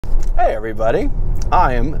Hey everybody,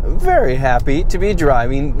 I am very happy to be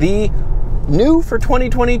driving the new for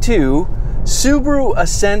 2022 Subaru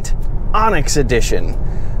Ascent Onyx Edition.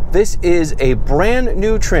 This is a brand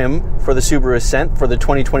new trim for the Subaru Ascent for the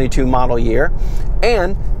 2022 model year,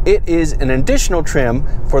 and it is an additional trim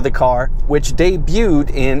for the car which debuted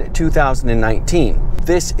in 2019.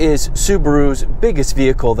 This is Subaru's biggest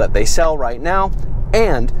vehicle that they sell right now,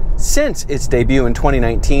 and since its debut in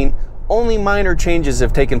 2019, only minor changes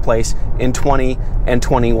have taken place in 20 and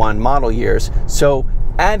 21 model years. So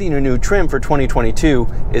adding a new trim for 2022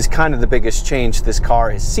 is kind of the biggest change this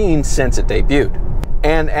car has seen since it debuted.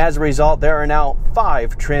 And as a result, there are now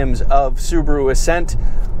 5 trims of Subaru Ascent: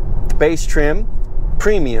 base trim,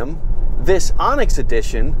 premium, this Onyx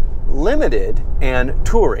Edition, limited, and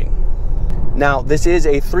touring. Now, this is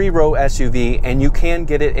a 3-row SUV, and you can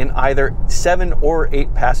get it in either 7 or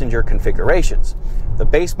 8 passenger configurations. The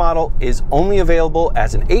base model is only available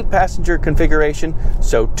as an 8-passenger configuration,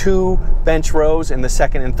 so 2 bench rows in the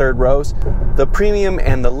second and third rows. The premium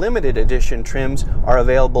and the limited edition trims are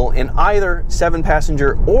available in either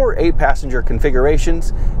 7-passenger or 8-passenger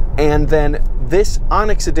configurations, and then this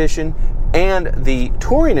Onyx Edition and the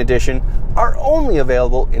Touring Edition are only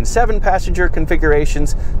available in 7-passenger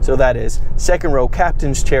configurations, so that is second row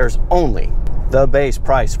captain's chairs only. The base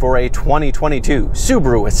price for a 2022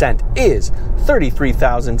 Subaru Ascent is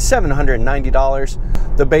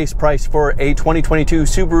 $33,790. The base price for a 2022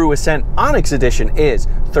 Subaru Ascent Onyx Edition is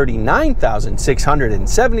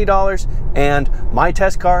 $39,670, and my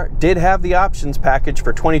test car did have the options package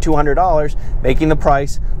for $2,200, making the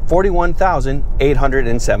price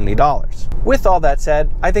 $41,870. With all that said,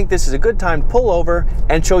 I think this is a good time to pull over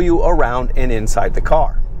and show you around and inside the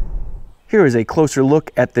car. Here is a closer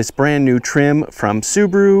look at this brand new trim from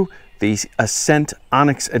Subaru, the Ascent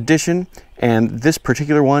Onyx Edition, and this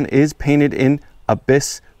particular one is painted in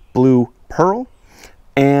Abyss Blue Pearl.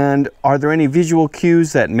 And are there any visual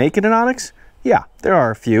cues that make it an Onyx? Yeah, there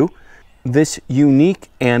are a few. This unique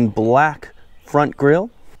and black front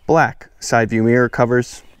grille, black side view mirror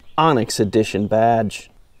covers, Onyx Edition badge,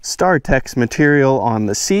 Star-Tex material on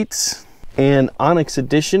the seats, and Onyx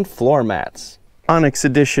Edition floor mats. Onyx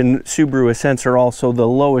Edition Subaru Ascents are also the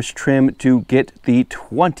lowest trim to get the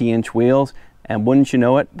 20-inch wheels, and wouldn't you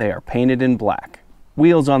know it, they are painted in black.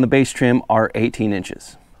 Wheels on the base trim are 18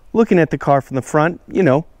 inches. Looking at the car from the front, you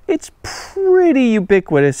know, it's pretty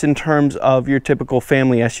ubiquitous in terms of your typical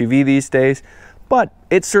family SUV these days, but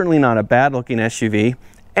it's certainly not a bad-looking SUV.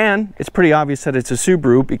 And it's pretty obvious that it's a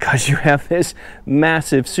Subaru because you have this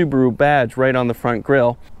massive Subaru badge right on the front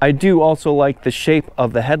grille. I do also like the shape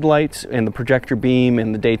of the headlights and the projector beam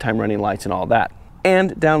and the daytime running lights and all that.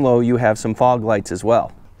 And down low you have some fog lights as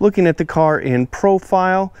well. Looking at the car in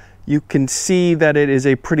profile, you can see that it is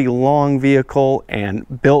a pretty long vehicle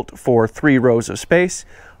and built for 3 rows of space.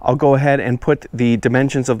 I'll go ahead and put the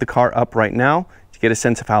dimensions of the car up right now to get a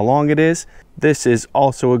sense of how long it is. This is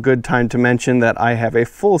also a good time to mention that I have a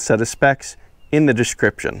full set of specs in the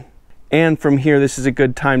description. And from here, this is a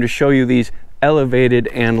good time to show you these elevated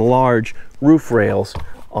and large roof rails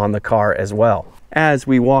on the car as well. As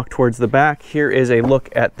we walk towards the back, here is a look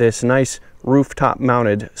at this nice rooftop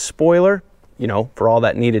mounted spoiler, you know, for all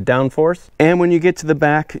that needed downforce. And when you get to the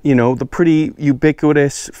back, you know, the pretty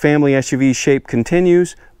ubiquitous family SUV shape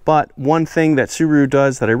continues. But one thing that Subaru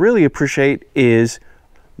does that I really appreciate is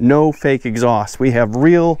no fake exhaust. We have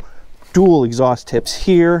real dual exhaust tips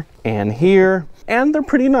here, and they're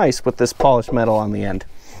pretty nice with this polished metal on the end.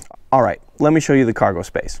 All right, let me show you the cargo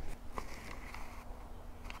space.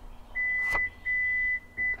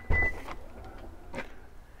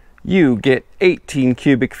 You get 18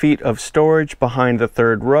 cubic feet of storage behind the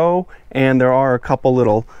third row, and there are a couple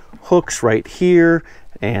little hooks right here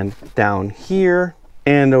and down here,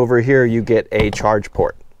 and over here you get a charge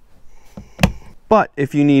port. But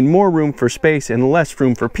if you need more room for space and less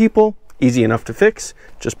room for people, easy enough to fix.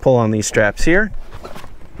 Just pull on these straps here.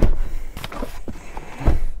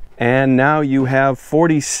 And now you have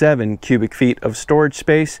 47 cubic feet of storage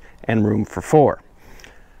space and room for 4.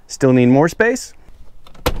 Still need more space?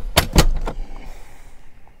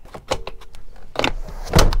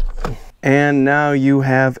 And now you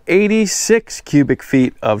have 86 cubic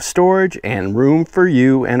feet of storage and room for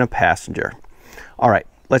you and a passenger. All right,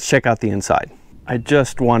 let's check out the inside. I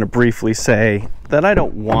just want to briefly say that I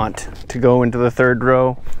don't want to go into the third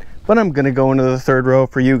row, but I'm going to go into the third row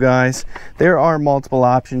for you guys. There are multiple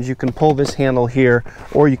options. You can pull this handle here,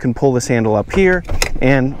 or you can pull this handle up here,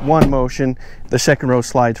 and one motion, the second row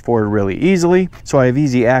slides forward really easily, so I have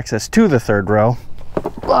easy access to the third row.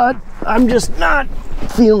 But I'm just not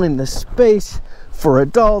feeling the space for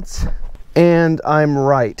adults, and I'm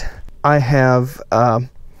right. I have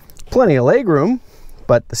plenty of leg room,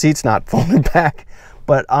 but the seat's not folded back.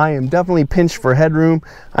 But I am definitely pinched for headroom.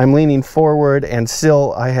 I'm leaning forward, and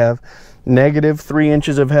still I have -3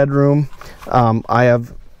 inches of headroom.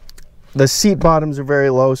 The seat bottoms are very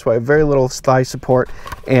low, so I have very little thigh support,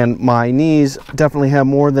 and my knees definitely have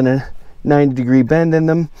more than a 90-degree bend in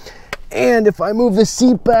them. And if I move the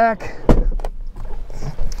seat back,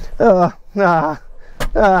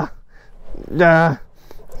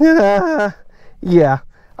 yeah,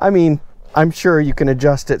 I mean, I'm sure you can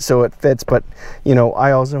adjust it so it fits, but you know,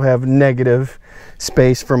 I also have negative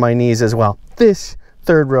space for my knees as well. This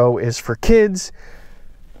third row is for kids,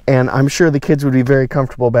 and I'm sure the kids would be very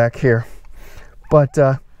comfortable back here. But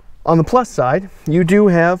on the plus side, you do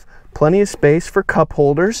have plenty of space for cup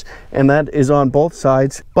holders, and that is on both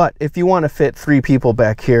sides. But if you want to fit 3 people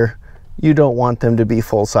back here, you don't want them to be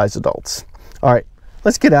full-size adults. All right,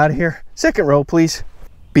 let's get out of here. Second row, please.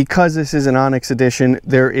 Because this is an Onyx Edition,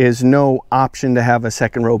 there is no option to have a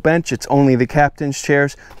second row bench. It's only the captain's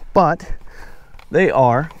chairs, but they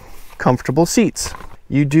are comfortable seats.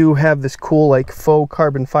 You do have this cool like faux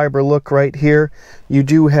carbon fiber look right here. You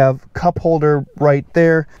do have cup holder right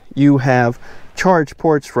there. You have charge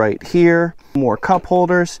ports right here. More cup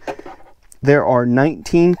holders. There are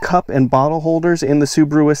 19 cup and bottle holders in the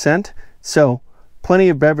Subaru Ascent, so plenty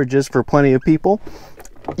of beverages for plenty of people.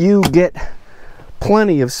 You get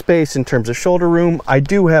plenty of space in terms of shoulder room. I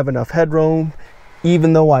do have enough headroom,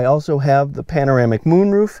 even though I also have the panoramic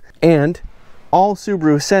moonroof. And all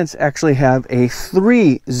Subaru Ascents actually have a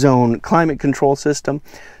 3-zone climate control system,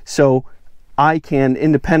 so I can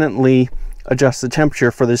independently adjust the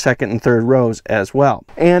temperature for the second and third rows as well.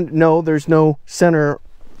 And no, there's no center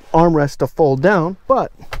armrest to fold down,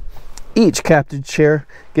 but each captain's chair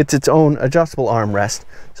gets its own adjustable armrest,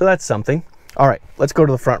 so that's something. All right, let's go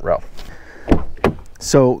to the front row.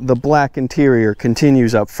 So the black interior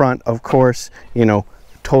continues up front, of course, you know,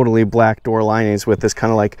 totally black door linings with this kind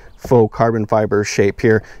of like faux carbon fiber shape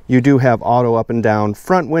here. You do have auto up and down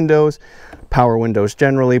front windows, power windows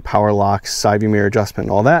generally, power locks, side view mirror adjustment,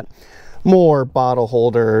 and all that. More bottle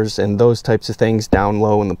holders and those types of things down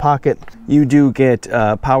low in the pocket. You do get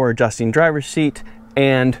power adjusting driver's seat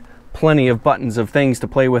and plenty of buttons of things to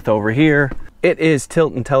play with over here. It is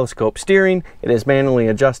tilt and telescope steering. It is manually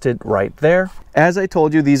adjusted right there. As I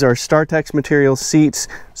told you, these are Star-Tex material seats,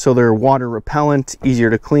 so they're water repellent,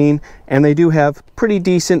 easier to clean, and they do have pretty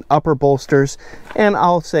decent upper bolsters, and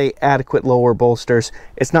I'll say adequate lower bolsters.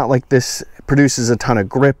 It's not like this produces a ton of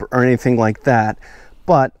grip or anything like that,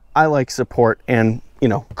 but I like support and, you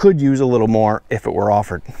know, could use a little more if it were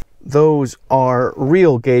offered. Those are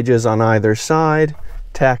real gauges on either side.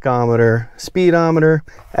 Tachometer, speedometer.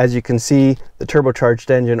 As you can see, the turbocharged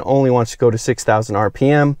engine only wants to go to 6,000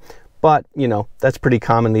 RPM, but you know, that's pretty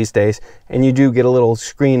common these days. And you do get a little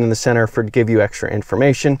screen in the center to give you extra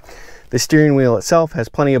information. The steering wheel itself has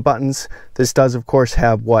plenty of buttons. This does, of course,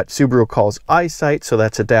 have what Subaru calls eyesight, so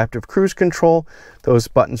that's adaptive cruise control. Those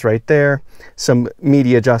buttons right there, some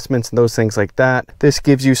media adjustments and those things like that. This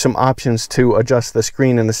gives you some options to adjust the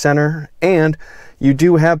screen in the center, and you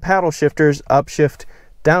do have paddle shifters, upshift,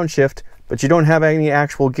 downshift, but you don't have any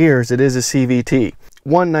actual gears. It is a CVT.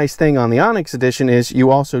 One nice thing on the Onyx Edition is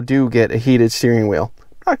you also do get a heated steering wheel.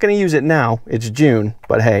 I'm not going to use it now, it's June,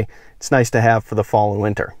 but hey, it's nice to have for the fall and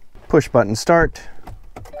winter. Push button start.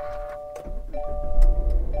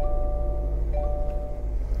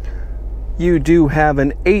 You do have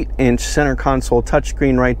an 8-inch center console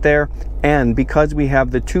touchscreen right there, and because we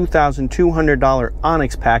have the $2,200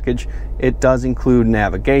 Onyx package, it does include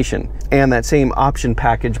navigation. And that same option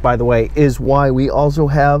package, by the way, is why we also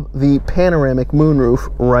have the panoramic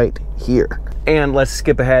moonroof right here. And let's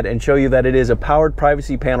skip ahead and show you that it is a powered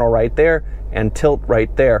privacy panel right there and tilt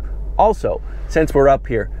right there. Also, since we're up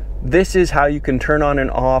here, this is how you can turn on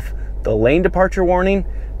and off the lane departure warning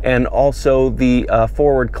and also the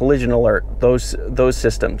forward collision alert, those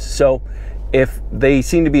systems. So if they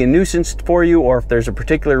seem to be a nuisance for you, or if there's a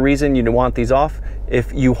particular reason you want these off,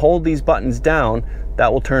 if you hold these buttons down,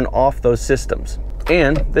 that will turn off those systems.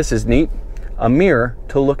 And this is neat, a mirror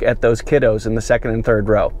to look at those kiddos in the second and third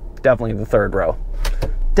row. Definitely the third row.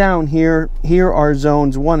 Down here are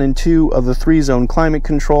zones 1 and 2 of the 3-zone climate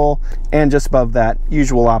control, and just above that,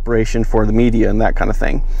 usual operation for the media and that kind of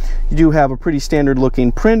thing. You do have a pretty standard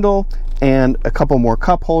looking Prindle and a couple more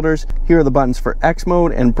cup holders. Here are the buttons for X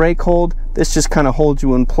mode and brake hold. This just kind of holds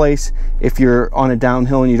you in place if you're on a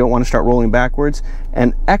downhill and you don't want to start rolling backwards.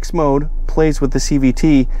 And X mode plays with the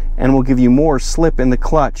CVT and will give you more slip in the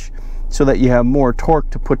clutch, so that you have more torque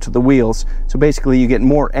to put to the wheels. So basically you get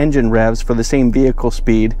more engine revs for the same vehicle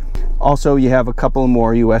speed. Also, you have a couple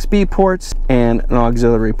more USB ports and an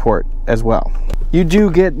auxiliary port as well. You do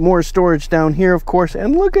get more storage down here, of course,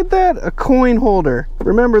 and look at that, a coin holder.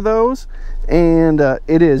 Remember those? And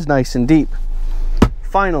it is nice and deep.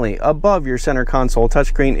 Finally, above your center console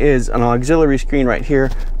touchscreen is an auxiliary screen right here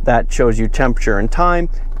that shows you temperature and time,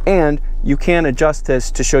 and you can adjust this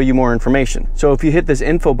to show you more information. So if you hit this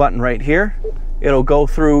info button right here, it'll go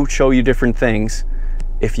through, show you different things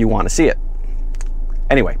if you want to see it.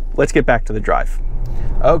 Anyway, let's get back to the drive.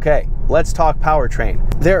 Okay, let's talk powertrain.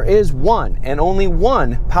 There is one and only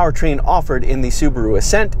one powertrain offered in the Subaru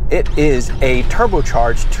Ascent. It is a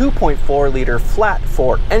turbocharged 2.4 liter flat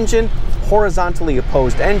 4 engine, horizontally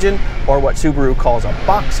opposed engine, or what Subaru calls a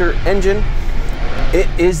boxer engine. It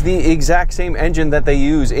is the exact same engine that they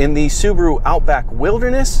use in the Subaru Outback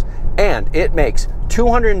Wilderness, and it makes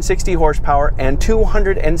 260 horsepower and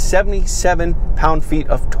 277 pound-feet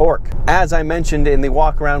of torque. As I mentioned in the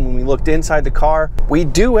walk around when we looked inside the car, we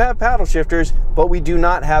do have paddle shifters, but we do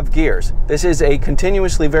not have gears. This is a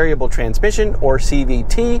continuously variable transmission, or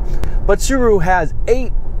CVT, but Subaru has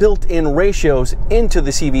 8 built-in ratios into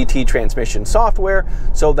the CVT transmission software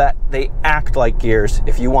so that they act like gears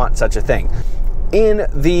if you want such a thing. In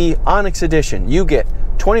the Onyx Edition, you get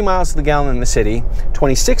 20 miles to the gallon in the city,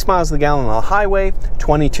 26 miles to the gallon on the highway,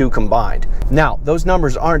 22 combined. Now, those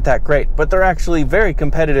numbers aren't that great, but they're actually very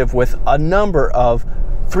competitive with a number of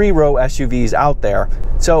 3-row SUVs out there.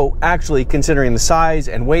 So actually, considering the size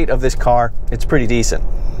and weight of this car, it's pretty decent.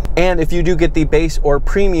 And if you do get the base or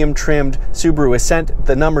premium trimmed Subaru Ascent,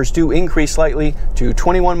 the numbers do increase slightly to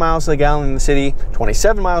 21 miles to the gallon in the city,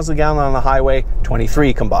 27 miles to the gallon on the highway,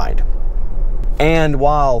 23 combined. And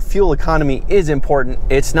while fuel economy is important,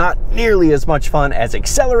 it's not nearly as much fun as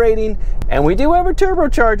accelerating, and we do have a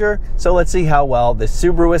turbocharger, so let's see how well the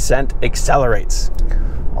Subaru Ascent accelerates.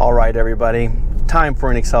 All right, everybody, time for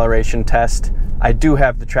an acceleration test. I do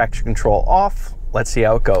have the traction control off. Let's see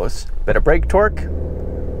how it goes. Bit of brake torque,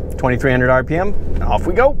 2300 RPM, and off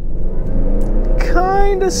we go.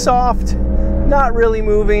 Kinda soft, not really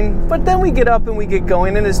moving, but then we get up and we get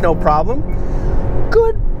going and it's no problem.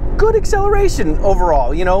 Good acceleration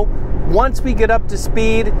overall. You know, once we get up to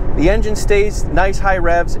speed, the engine stays nice high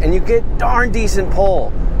revs and you get darn decent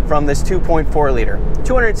pull from this 2.4 liter.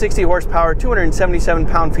 260 horsepower, 277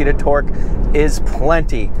 pound-feet of torque is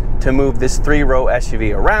plenty to move this 3-row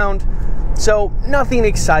SUV around. So nothing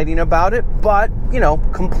exciting about it, but you know,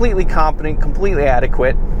 completely competent, completely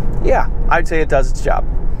adequate. Yeah, I'd say it does its job.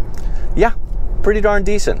 Yeah, pretty darn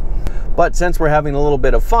decent. But since we're having a little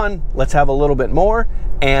bit of fun, let's have a little bit more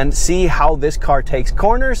and see how this car takes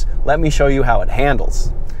corners. Let me show you how it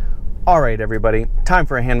handles. All right, everybody, time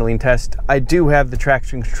for a handling test. I do have the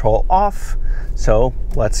traction control off, so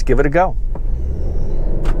let's give it a go.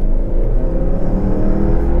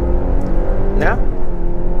 Yeah,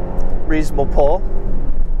 reasonable pull.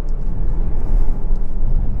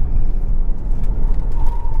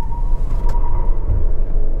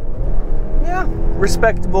 Yeah,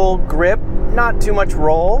 respectable grip, not too much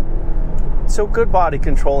roll. So good body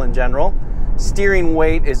control in general. Steering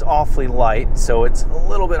weight is awfully light, so it's a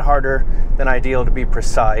little bit harder than ideal to be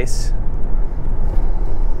precise.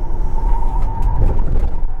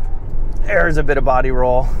 There's a bit of body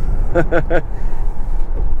roll.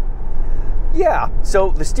 Yeah, so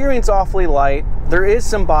the steering's awfully light. There is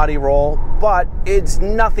some body roll, but it's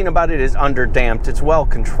nothing about it is underdamped. It's well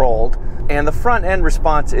controlled. And the front end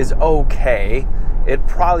response is okay. It'd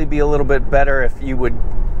probably be a little bit better if you would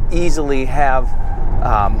easily have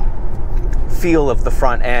feel of the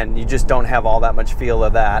front end. You just don't have all that much feel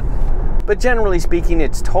of that. But generally speaking,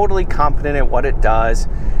 it's totally competent at what it does.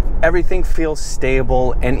 Everything feels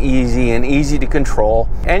stable and easy to control,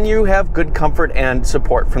 and you have good comfort and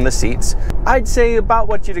support from the seats. I'd say about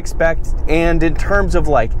what you'd expect, and in terms of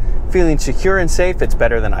like feeling secure and safe, it's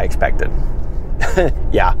better than I expected.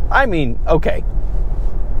 Yeah, I mean, okay.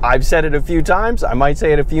 I've said it a few times, I might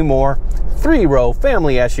say it a few more. 3-row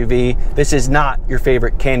family SUV. This is not your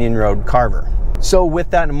favorite Canyon Road Carver. So with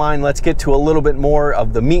that in mind, let's get to a little bit more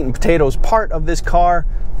of the meat and potatoes part of this car.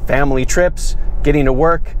 Family trips, getting to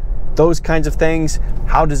work, those kinds of things.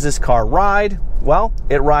 How does this car ride? Well,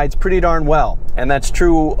 it rides pretty darn well. And that's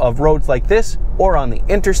true of roads like this or on the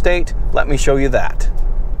interstate. Let me show you that.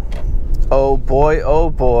 Oh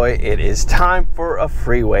boy, it is time for a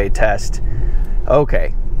freeway test.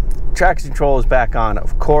 Okay, traction control is back on,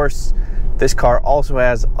 of course. This car also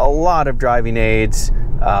has a lot of driving aids,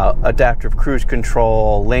 adaptive cruise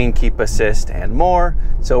control, lane keep assist, and more.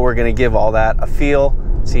 So we're gonna give all that a feel,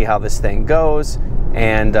 see how this thing goes,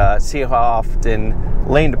 and see how often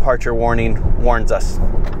lane departure warning warns us.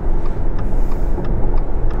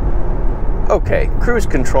 Okay, cruise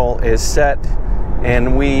control is set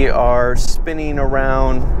and we are spinning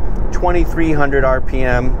around 2300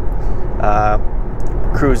 RPM,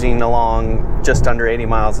 cruising along just under 80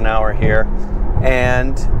 miles an hour here.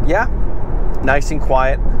 And yeah, nice and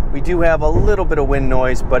quiet. We do have a little bit of wind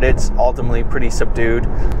noise, but it's ultimately pretty subdued.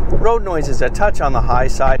 Road noise is a touch on the high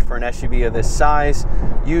side for an SUV of this size.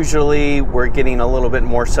 Usually we're getting a little bit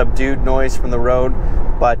more subdued noise from the road,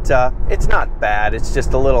 but it's not bad. It's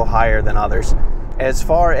just a little higher than others. As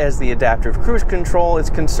far as the adaptive cruise control is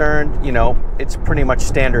concerned, you know, it's pretty much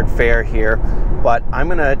standard fare here, but I'm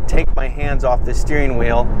gonna take my hands off the steering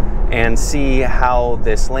wheel and see how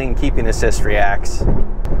this lane keeping assist reacts.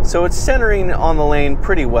 So it's centering on the lane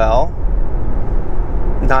pretty well.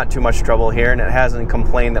 Not too much trouble here, and it hasn't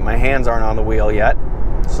complained that my hands aren't on the wheel yet.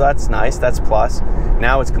 So that's nice, that's plus.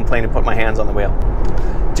 Now it's complaining to put my hands on the wheel.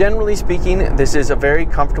 Generally speaking, this is a very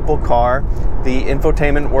comfortable car. The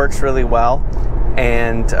infotainment works really well,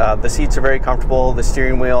 and the seats are very comfortable. The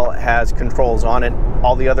steering wheel has controls on it.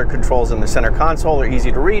 All the other controls in the center console are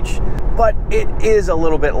easy to reach, but it is a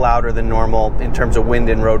little bit louder than normal in terms of wind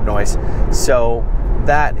and road noise. So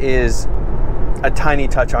that is a tiny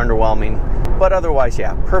touch underwhelming, but otherwise,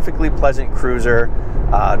 yeah, perfectly pleasant cruiser,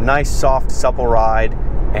 nice, soft, supple ride,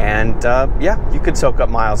 and yeah, you could soak up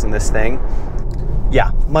miles in this thing.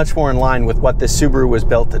 Yeah, much more in line with what this Subaru was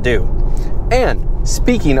built to do. And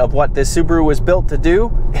speaking of what this Subaru was built to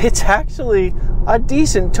do, it's actually a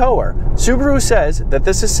decent tower. Subaru says that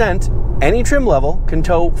this Ascent, any trim level, can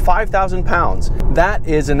tow 5,000 pounds. That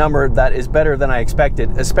is a number that is better than I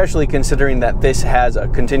expected, especially considering that this has a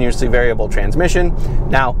continuously variable transmission.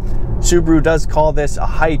 Now, Subaru does call this a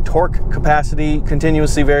high torque capacity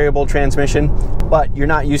continuously variable transmission, but you're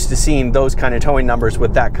not used to seeing those kind of towing numbers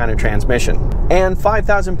with that kind of transmission. And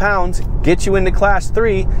 5,000 pounds gets you into class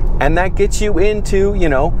 3, and that gets you into, you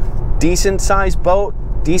know, decent sized boat,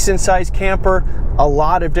 decent sized camper, a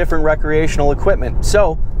lot of different recreational equipment.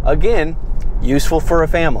 So again, useful for a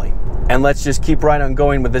family. And let's just keep right on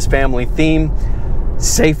going with this family theme.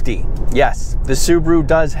 Safety. Yes, the Subaru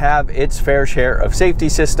does have its fair share of safety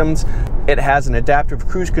systems. It has an adaptive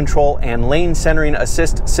cruise control and lane centering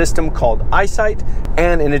assist system called EyeSight.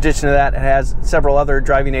 And in addition to that, it has several other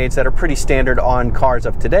driving aids that are pretty standard on cars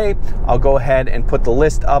of today. I'll go ahead and put the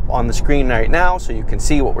list up on the screen right now so you can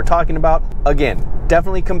see what we're talking about. Again,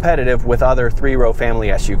 definitely competitive with other 3-row family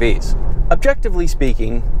SUVs. Objectively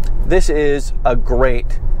speaking, this is a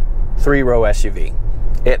great 3-row SUV.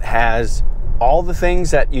 It has all the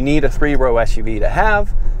things that you need a 3-row SUV to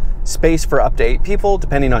have. Space for up to 8 people,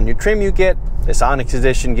 depending on your trim you get. This Onyx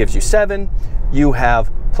Edition gives you 7. You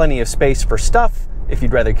have plenty of space for stuff if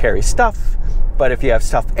you'd rather carry stuff. But if you have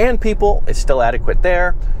stuff and people, it's still adequate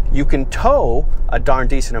there. You can tow a darn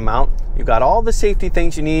decent amount. You got all the safety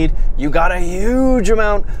things you need. You got a huge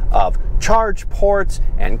amount of charge ports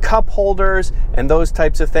and cup holders and those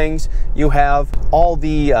types of things. You have all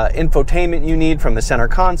the infotainment you need from the center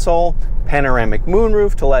console, panoramic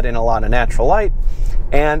moonroof to let in a lot of natural light.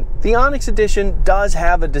 And the Onyx Edition does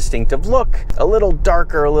have a distinctive look, a little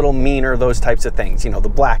darker, a little meaner, those types of things, you know, the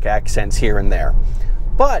black accents here and there.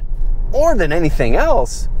 But more than anything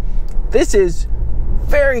else, this is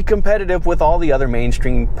very competitive with all the other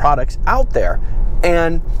mainstream products out there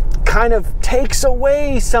and kind of takes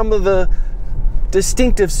away some of the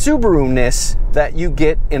distinctive Subaru-ness that you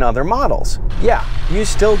get in other models. Yeah, you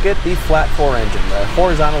still get the flat 4 engine, the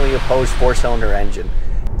horizontally opposed 4-cylinder engine.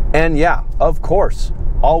 And yeah, of course,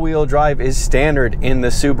 all-wheel drive is standard in the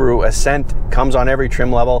Subaru Ascent, comes on every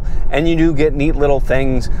trim level, and you do get neat little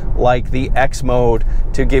things like the X mode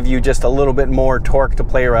to give you just a little bit more torque to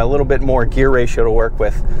play around, a little bit more gear ratio to work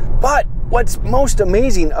with. But what's most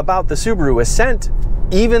amazing about the Subaru Ascent,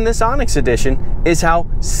 even this Onyx Edition, is how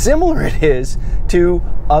similar it is to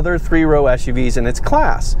other 3-row SUVs in its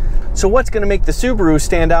class. So what's going to make the Subaru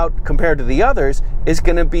stand out compared to the others is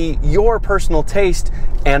going to be your personal taste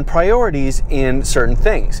and priorities in certain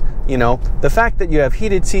things. You know, the fact that you have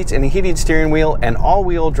heated seats and a heated steering wheel and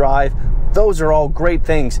all-wheel drive, those are all great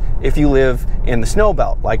things if you live in the snow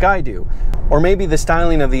belt like I do. Or maybe the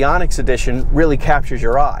styling of the Onyx Edition really captures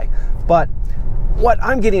your eye. But what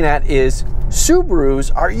I'm getting at is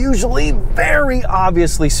Subarus are usually very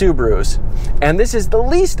obviously Subarus, and this is the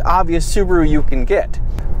least obvious Subaru you can get.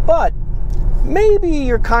 But maybe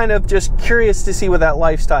you're kind of just curious to see what that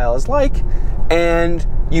lifestyle is like, and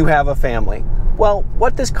you have a family. Well,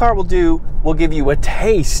 what this car will do will give you a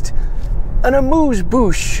taste, an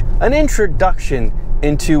amuse-bouche, an introduction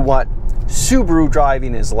into what Subaru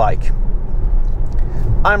driving is like.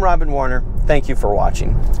 I'm Robin Warner. thank you for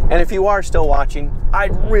watching. And if you are still watching,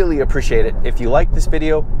 I'd really appreciate it if you like this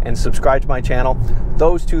video and subscribe to my channel.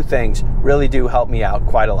 Those two things really do help me out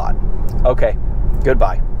quite a lot. Okay,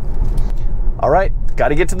 goodbye. All right, got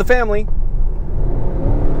to get to the family.